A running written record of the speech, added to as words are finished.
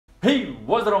Hey,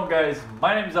 what's going on guys?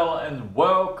 My name is Alan and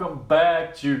welcome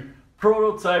back to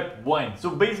Prototype 1.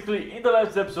 So basically in the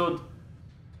last episode,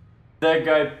 that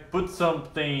guy put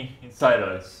something inside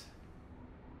us.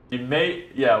 We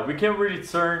can't really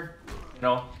turn,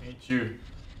 into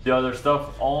the other stuff,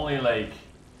 only like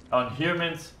on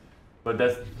humans, but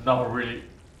that's not really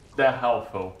that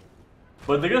helpful.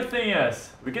 But the good thing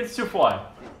is, we can still fly.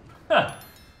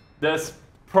 That's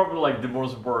probably like the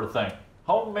most important thing.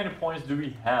 How many points do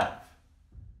we have?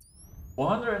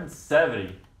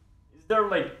 170. Is there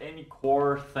like any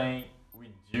core thing we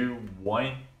do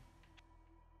want?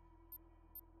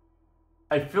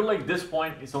 I feel like this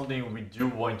point is something we do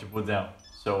want to put down.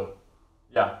 So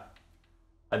yeah,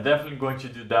 I'm definitely going to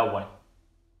do that one.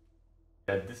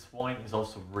 Yeah, this point is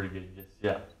also really good. Yes,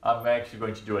 yeah, I'm actually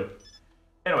going to do it.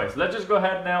 Anyways, let's just go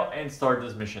ahead now and start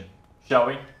this mission, shall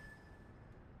we?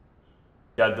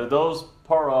 Yeah, those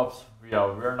power-ups, yeah,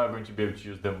 we're not going to be able to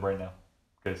use them right now.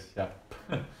 Because, yeah.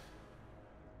 Man,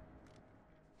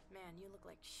 you look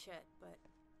like shit, but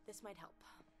this might help.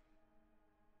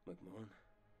 McMullen?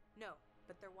 No,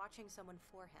 but they're watching someone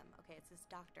for him. Okay, it's this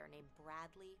doctor named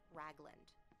Bradley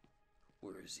Ragland.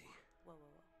 Where is he? Whoa.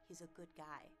 He's a good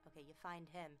guy. Okay, you find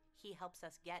him. He helps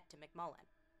us get to McMullen.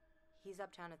 He's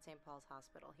uptown at St. Paul's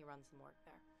Hospital. He runs the morgue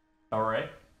there. Alright.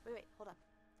 Wait, hold up.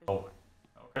 There's more.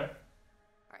 Okay.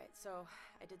 Alright, so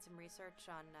I did some research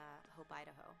on Hope,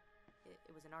 Idaho.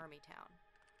 It was an army town.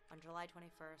 On July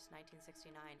 21st,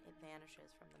 1969, it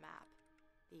vanishes from the map.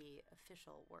 The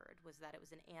official word was that it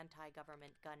was an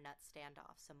anti-government gun nut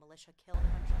standoff. Some militia killed a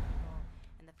bunch of people,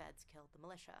 and the feds killed the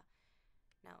militia.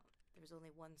 Now, there was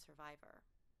only one survivor.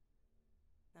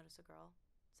 Notice a girl,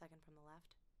 second from the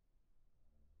left,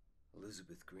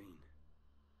 Elizabeth Green.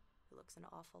 who looks an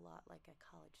awful lot like a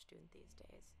college student these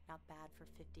days. Not bad for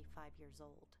 55 years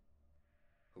old.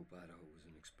 Hope Idaho was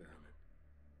an experiment.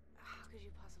 How could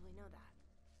you possibly know that?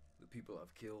 The people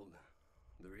I've killed,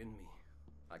 they're in me.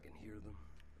 I can hear them,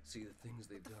 see the things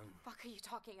they've done. What the fuck are you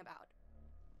talking about?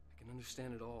 I can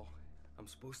understand it all. I'm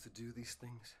supposed to do these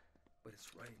things, but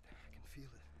it's right. I can feel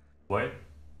it. Wait.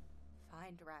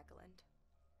 Find Ragland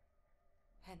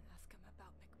and ask him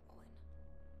about McMullen.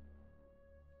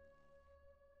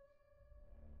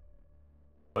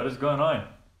 What is going on?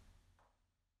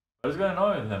 What is going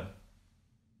on with him?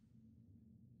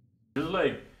 Feels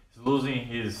like he's losing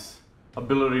his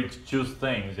ability to choose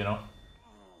things, you know?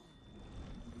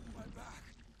 My back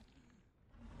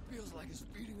feels like it's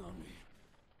beating on me.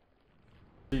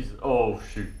 Jesus. Oh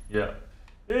shoot, yeah.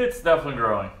 It's definitely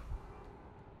growing.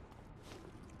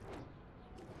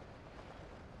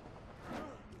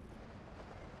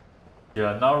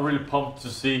 Yeah, now really pumped to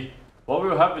see what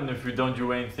will happen if we don't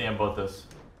do anything about this.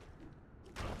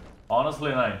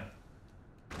 Honestly, none.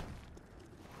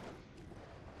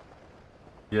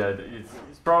 Yeah,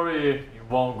 it's probably it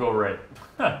won't go right.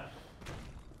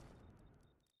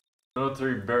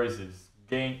 Military bases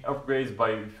gain upgrades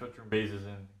by filtering bases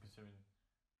and consuming.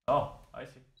 Oh, I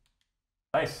see.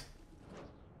 Nice.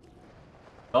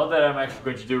 Not that I'm actually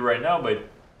going to do right now, but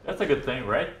that's a good thing,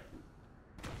 right?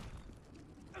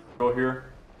 Go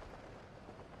here.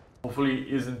 Hopefully, it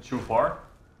isn't too far.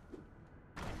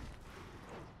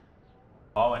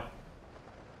 Oh man.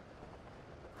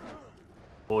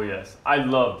 Oh yes, I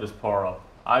love this power up.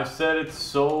 I've said it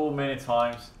so many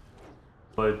times,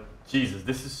 but Jesus,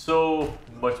 this is so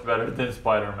much better than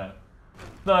Spider-Man.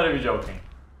 Not even joking.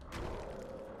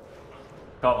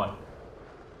 Come on.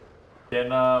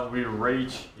 Can we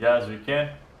reach? Yes, we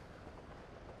can.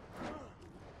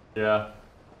 Yeah.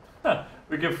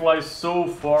 We can fly so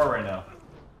far right now.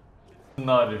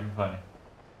 Not even funny.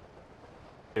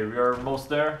 Okay, we are almost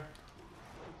there.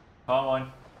 Come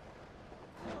on.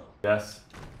 Yes.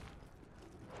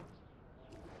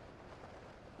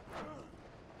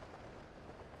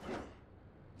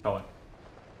 Come on.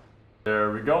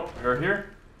 There we go. We are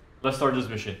here. Let's start this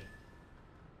mission.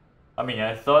 I mean,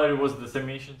 I thought it was the same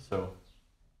mission, so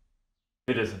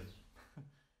it isn't.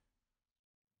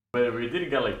 But we didn't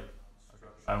get like.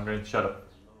 I'm going to shut up.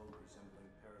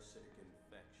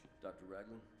 Dr.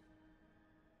 Ragland?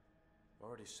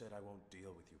 Already said I won't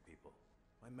deal with you people.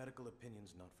 My medical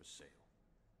opinion's not for sale.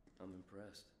 I'm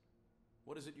impressed.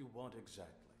 What is it you want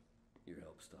exactly? Your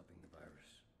help stopping the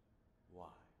virus. Why?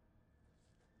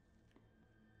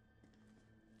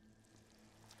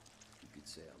 You could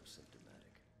say I'm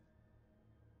symptomatic.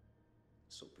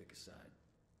 So pick a side.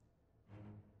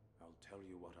 I'll tell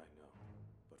you what I know.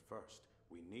 But first,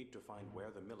 we need to find where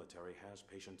the military has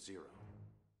Patient Zero.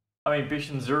 I mean,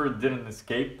 Patient Zero didn't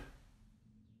escape.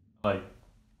 Like,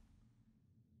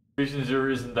 Patient Zero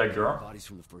isn't that girl. Bodies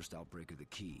from the first outbreak are the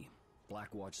key.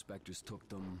 Blackwatch specters took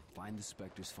them. Find the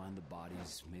specters, find the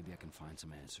bodies. Maybe I can find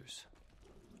some answers.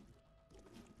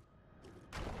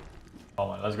 Come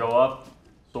on, let's go up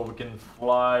so we can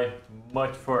fly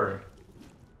much further.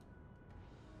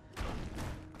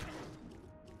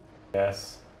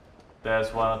 Yes,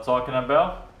 that's what I'm talking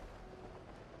about.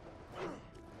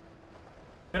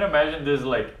 Can you imagine this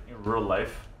like in real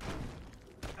life?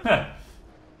 It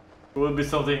would be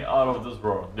something out of this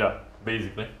world, yeah,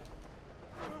 basically.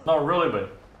 Not really,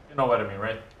 but you know what I mean,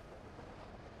 right?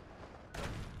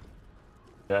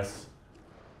 Yes.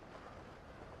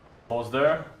 Almost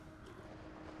there.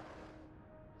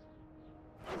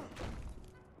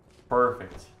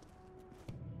 Perfect.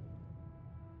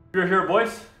 You're here,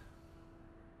 boys.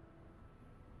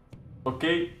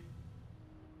 Okay.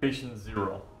 Patient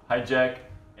 0. Hijack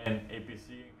and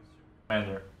APC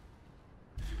commander.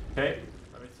 Okay.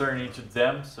 Let me turn each of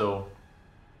them so.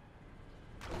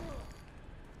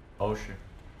 Oh shit.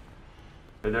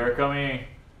 They're coming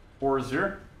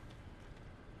 4-0.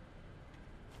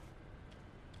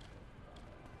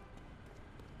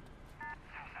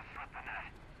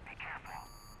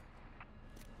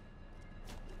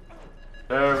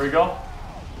 There we go.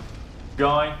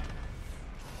 Going.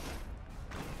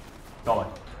 Going.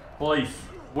 Please.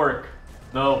 Work.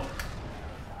 No.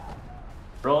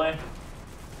 Rolling.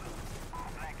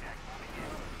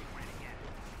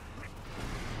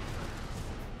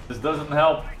 This doesn't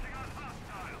help.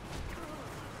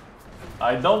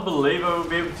 I don't believe I will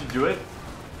be able to do it.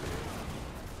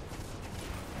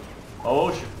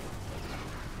 Oh shit.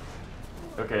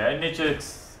 Okay, I need to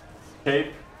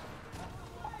escape.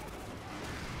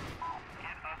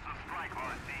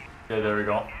 Okay, there we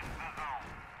go.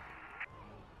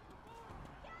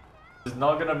 It's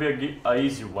not gonna be a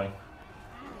easy one.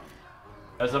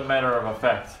 As a matter of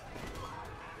fact.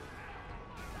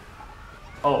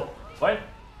 Oh, what?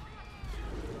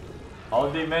 How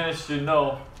did they manage to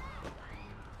know?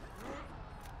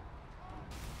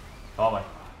 Oh my.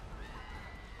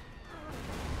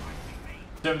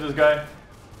 Jim, this guy.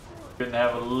 Can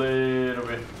have a little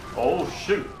bit. Oh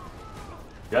shoot.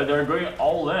 Yeah, they're going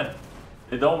all in.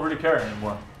 They don't really care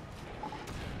anymore.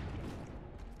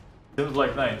 Seems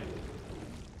like 9.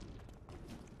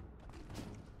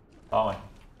 Oh my.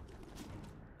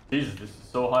 Jesus, this is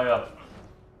so high up.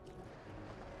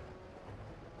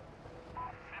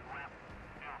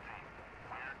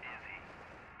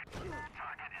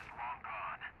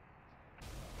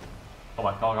 Come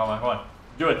on, come on, come on, come on.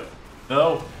 Do it.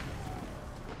 No.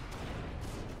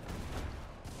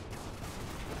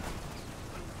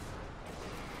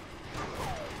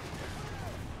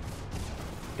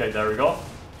 Okay, there we go.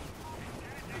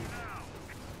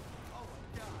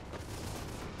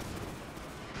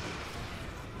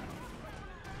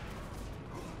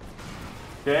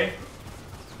 Okay.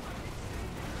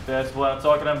 That's what I'm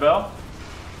talking about.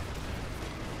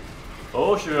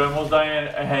 Oh shoot, I almost died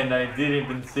and I didn't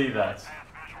even see that.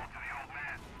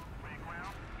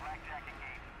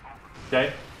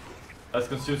 Okay. Let's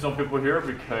consume some people here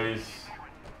because...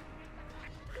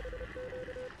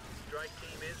 Strike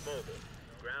team is mobile.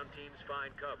 Ground teams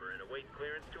find cover and await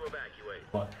clearance to evacuate.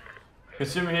 Come on.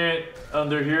 Consume here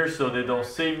under here so they don't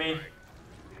see me.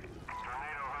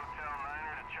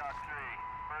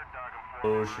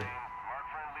 Oh shit.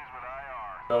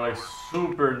 They're like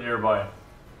super nearby.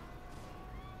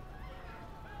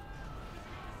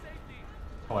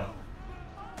 Come on.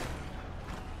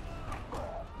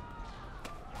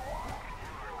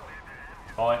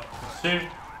 Come on. Shoot.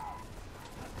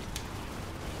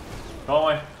 Come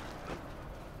on.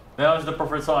 Now is the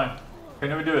perfect time.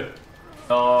 Can we do it?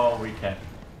 No, we can't.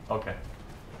 Okay.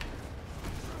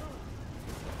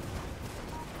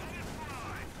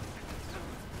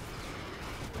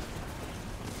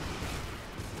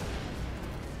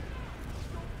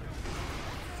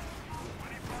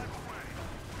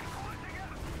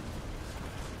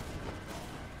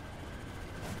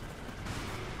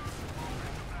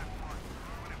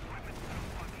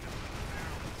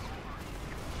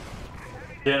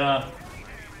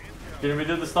 Can we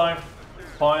do this time?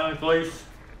 Finally, please.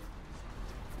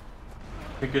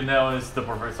 Because now is the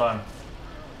perfect time.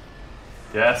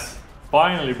 Yes.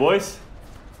 Finally, boys.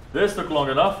 This took long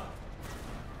enough.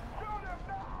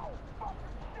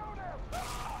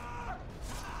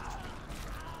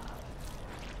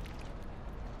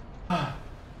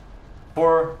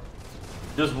 For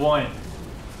just one.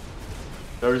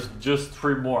 There's just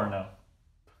 3 more now.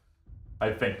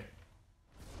 I think.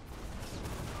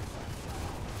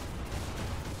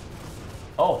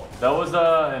 Oh, that was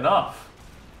enough.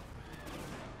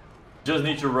 Just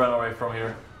need to run away from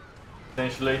here,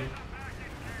 essentially.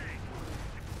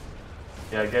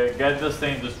 Yeah, get this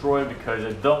thing destroyed because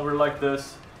I don't really like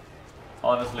this.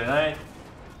 Honestly, night.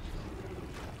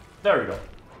 There we go.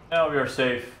 Now we are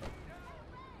safe.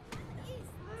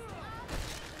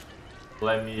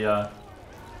 Let me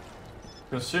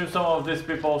consume some of these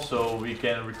people so we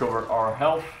can recover our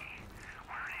health.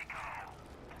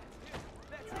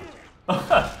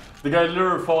 The guy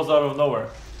literally falls out of nowhere.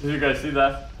 Did you guys see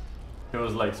that? He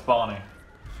was like spawning.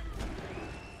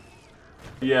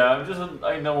 Yeah, I'm just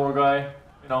a normal guy,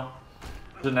 you know,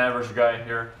 just an average guy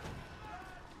here.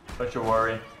 Don't you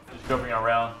worry, just jumping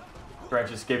around, trying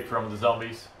to escape from the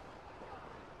zombies.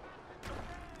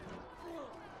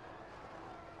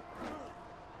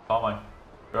 Come on,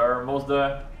 we're almost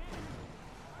there.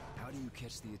 How do you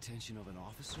catch the attention of an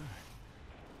officer?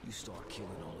 You start killing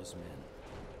all his men.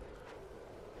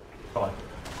 Come on.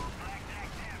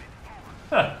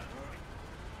 Huh.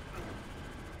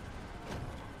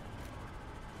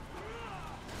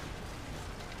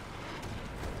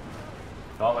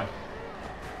 Come on.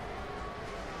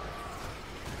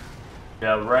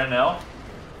 Yeah, right now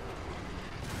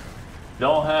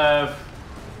don't have.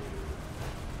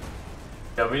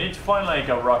 Yeah, we need to find like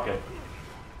a rocket.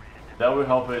 That will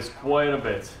help us quite a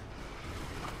bit.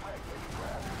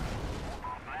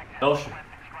 No shit.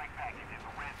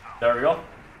 There we go.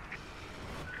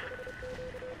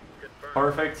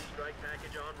 Perfect. Strike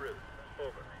package en route.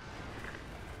 Over.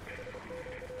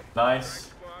 Nice.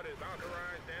 Squad is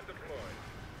authorized and deployed.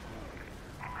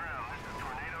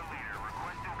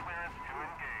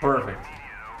 Perfect.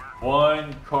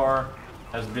 One car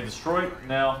has been destroyed.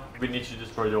 Now we need to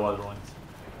destroy the other ones.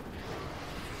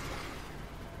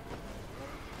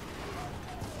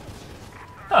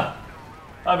 Huh.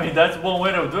 I mean, that's one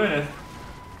way of doing it.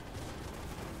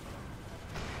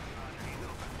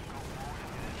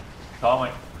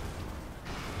 Coming.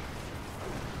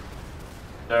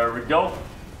 There we go.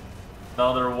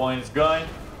 Another one is going.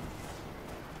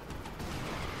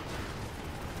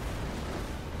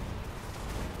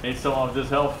 Need some of this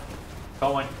health.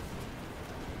 Coming.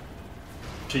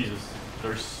 Jesus,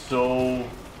 there's so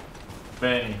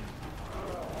many.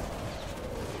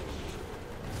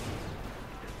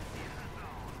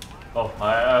 Oh,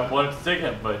 I wanted to take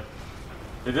him, but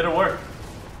it didn't work.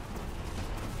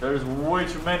 There's way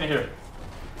too many here.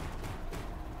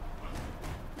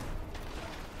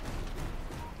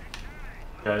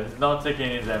 Okay, he's not taking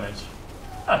any damage.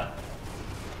 Huh.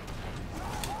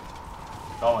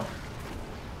 Come on.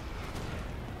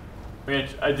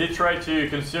 I did try to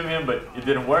consume him, but it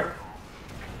didn't work.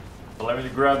 So let me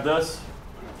grab this.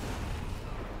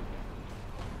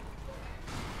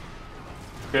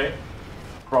 Okay.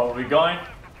 Probably going.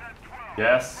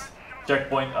 Yes.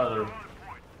 Checkpoint other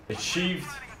achieved.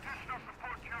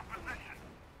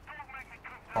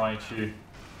 Trying to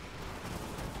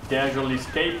casually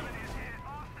escape.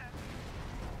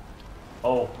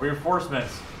 Oh,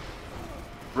 reinforcements.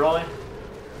 Really?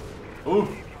 Ooh.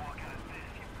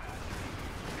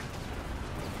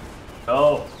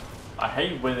 No. I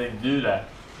hate when they do that.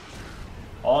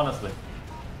 Honestly.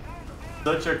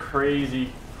 Such a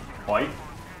crazy fight.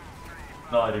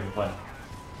 Not even fun.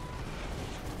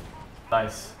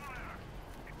 Nice.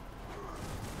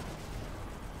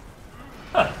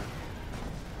 Huh.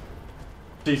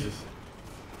 Jesus.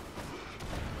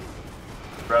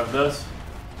 Grab this.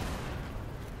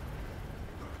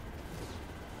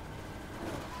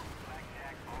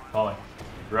 Calling.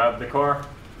 Grab the car.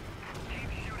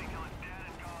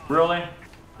 Really?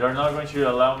 They're not going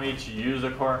to allow me to use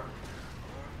the car?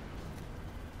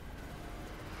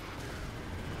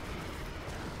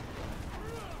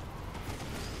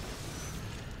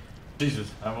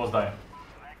 Jesus, I almost died.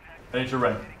 I need to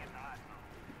run.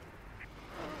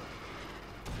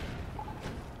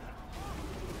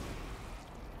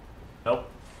 Nope.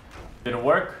 Didn't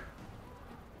work.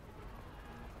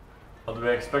 How do we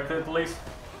expect it at least?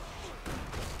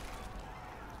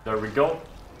 There we go.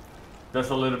 That's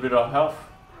a little bit of health.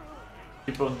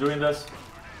 Keep on doing this.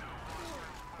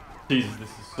 Jesus, this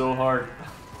is so hard.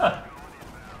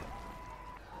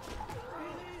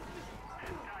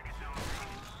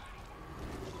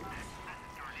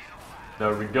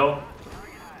 There we go.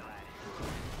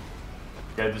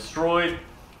 Get destroyed.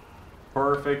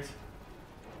 Perfect.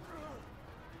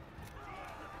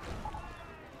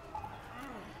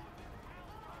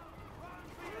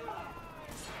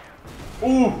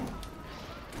 Ooh!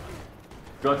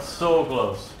 Got so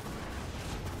close.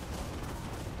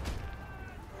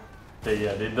 Okay,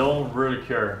 yeah, they don't really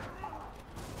care.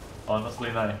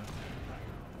 Honestly, not.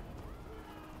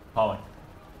 Calling.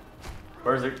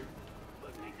 Where's the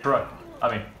truck?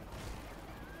 I mean.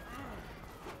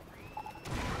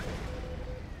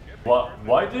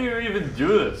 Why do you even do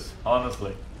this,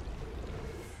 honestly?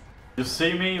 You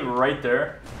see me right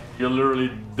there, you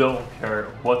literally don't care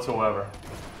whatsoever.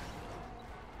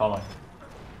 Come on.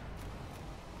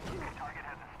 Target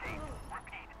has escaped.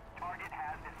 Repeat, target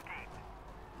has escaped.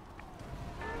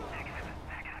 Negative.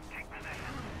 Take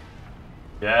position.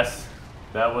 Yes,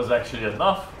 that was actually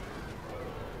enough.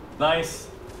 Nice.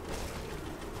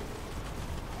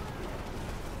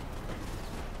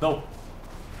 No,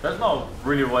 that's not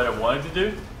really what I wanted to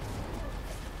do.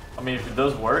 I mean, if it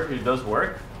does work, it does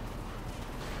work.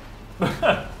 We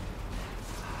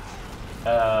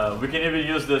can even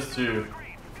use this to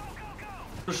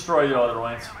destroy the other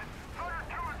ones.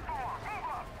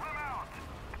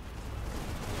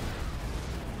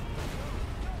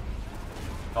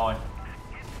 Going.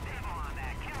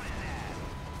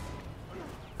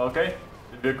 Okay,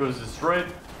 the vehicle is destroyed.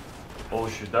 Oh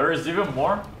shoot, there is even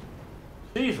more?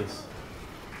 Jesus.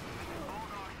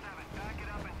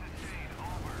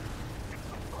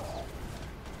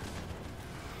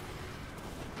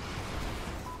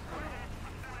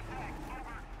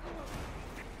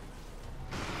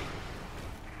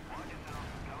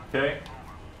 Okay.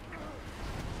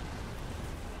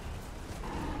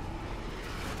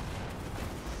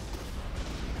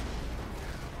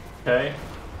 Okay,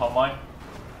 how am I?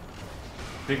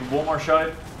 Take one more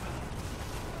shot.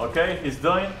 Okay, he's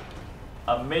done.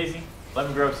 Amazing. Let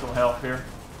me grab some health here.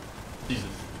 Jesus.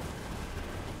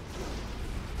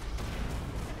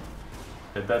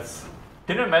 Okay, that's...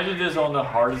 Can you imagine this on the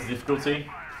hardest difficulty?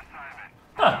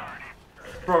 Huh.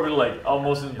 Probably like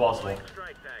almost impossible.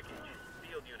 Strike package.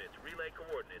 Field units, relay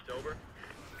coordinates, over.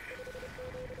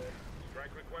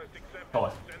 Strike request accepted. Come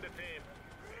on. Send a team.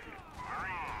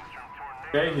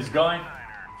 Okay, he's going.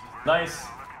 Nice.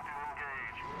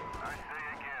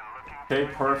 Okay,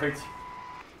 perfect.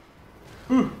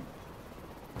 Whew.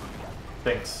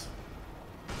 Thanks.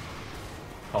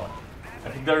 Come on. I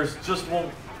think there's just one,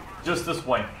 just this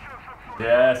one.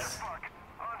 Yes.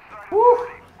 Woo.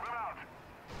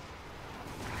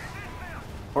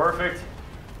 Perfect.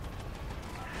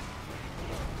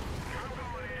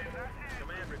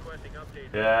 Command requesting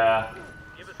update. Yeah.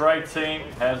 Strike team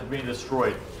has been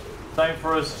destroyed. Time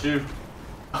for us to...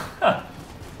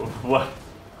 What?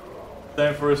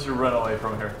 Time for us to run away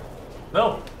from here.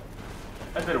 No!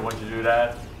 I didn't want you to do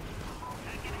that.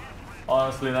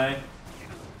 Honestly, Nate.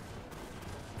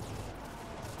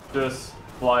 Just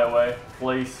fly away,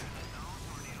 please.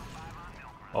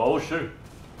 Oh shoot.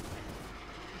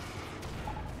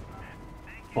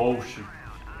 Oh shoot.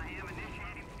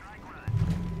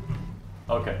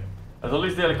 Okay. At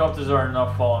least the helicopters are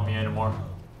not following me anymore.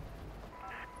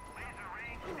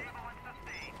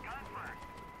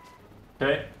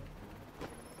 Okay.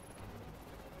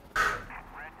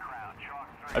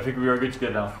 I think we are good to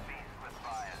get now.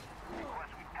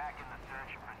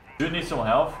 Do need some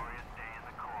help.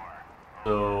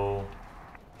 So,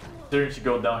 there should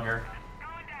go down here.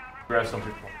 Grab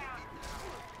something.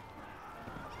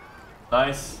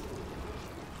 Nice.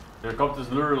 The helicopter's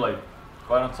literally like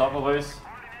right on top of us.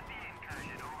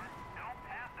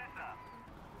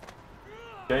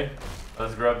 Okay,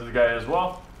 let's grab this guy as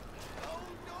well.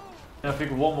 And I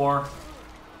think one more,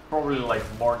 probably like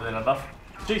more than enough.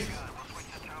 Jesus.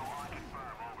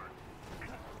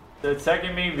 They're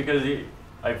attacking me because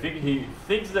I think he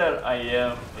thinks that I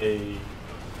am a...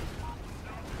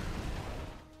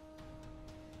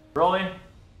 Really?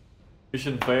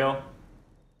 Mission fail.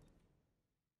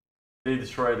 They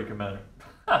destroyed the commander.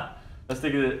 Let's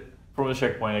take it from the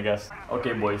checkpoint, I guess.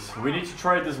 Okay, boys, we need to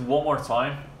try this one more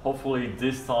time. Hopefully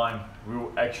this time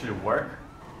will actually work.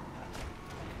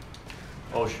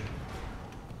 Oh shit.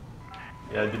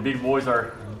 Yeah, the big boys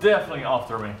are definitely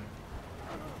after me.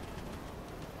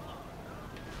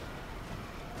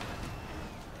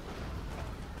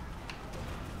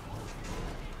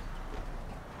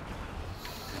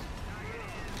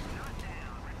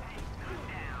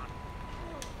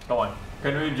 Come on,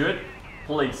 can we do it?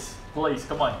 Please, please,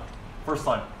 come on. First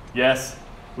time. Yes,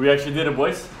 we actually did it,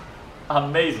 boys.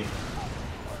 Amazing.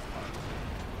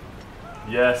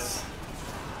 Yes.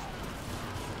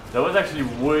 That was actually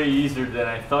way easier than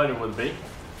I thought it would be.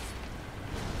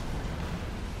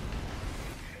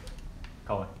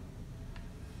 Come on.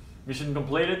 Mission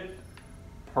completed.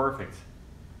 Perfect.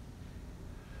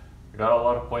 We got a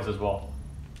lot of points as well.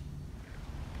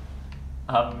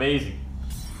 Amazing.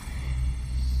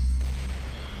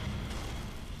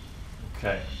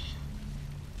 Okay.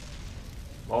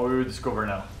 What will we discover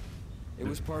now? It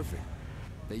was perfect.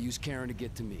 They used Karen to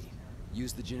get to me.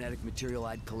 Used the genetic material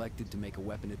I'd collected to make a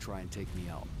weapon to try and take me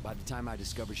out. By the time I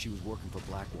discovered she was working for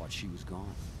Blackwatch, she was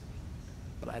gone.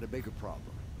 But I had a bigger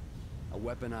problem. A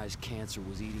weaponized cancer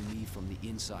was eating me from the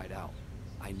inside out.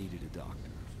 I needed a doctor,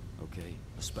 okay?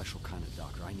 A special kind of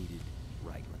doctor. I needed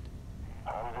Ragland.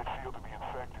 How did it feel to be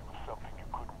infected with something you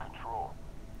couldn't control?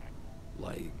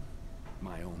 Like,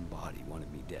 my own body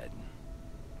wanted me dead.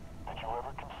 Did you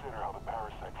ever consider how the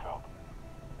parasite felt?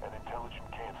 An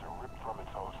intelligent cancer ripped from its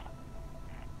host.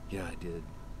 Yeah, I did.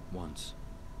 Once.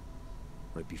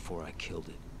 Right before I killed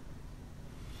it.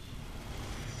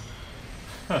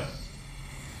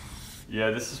 Yeah,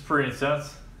 this is pretty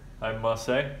intense, I must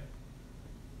say.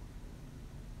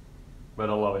 But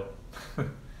I love it.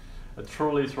 I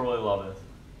truly love it.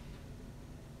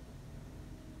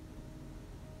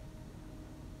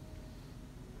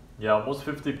 Yeah, almost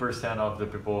 50% of the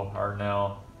people are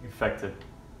now infected.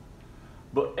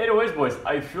 But anyways, boys,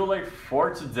 I feel like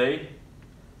for today,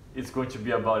 it's going to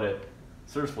be about it.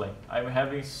 Seriously, I'm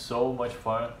having so much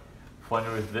fun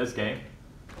with this game.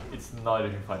 It's not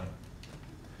even funny.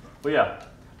 But yeah,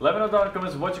 let me know down in the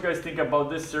comments what you guys think about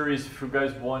this series. If you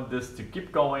guys want this to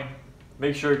keep going,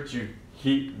 make sure to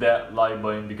hit that like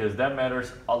button because that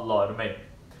matters a lot to me.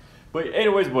 But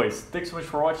anyways, boys, thanks so much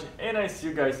for watching and I see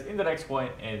you guys in the next one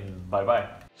and bye bye.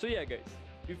 So yeah, guys,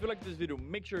 if you like this video,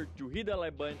 make sure to hit that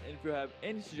like button, and if you have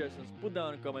any suggestions, put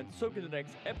down in the comments so you can see the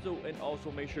next episode, and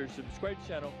also make sure to subscribe to the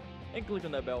channel and click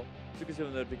on that bell so you can see the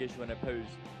notification when I post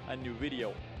a new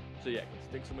video. So yeah, guys,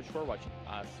 thanks so much for watching.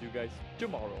 I'll see you guys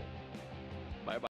tomorrow. Bye bye.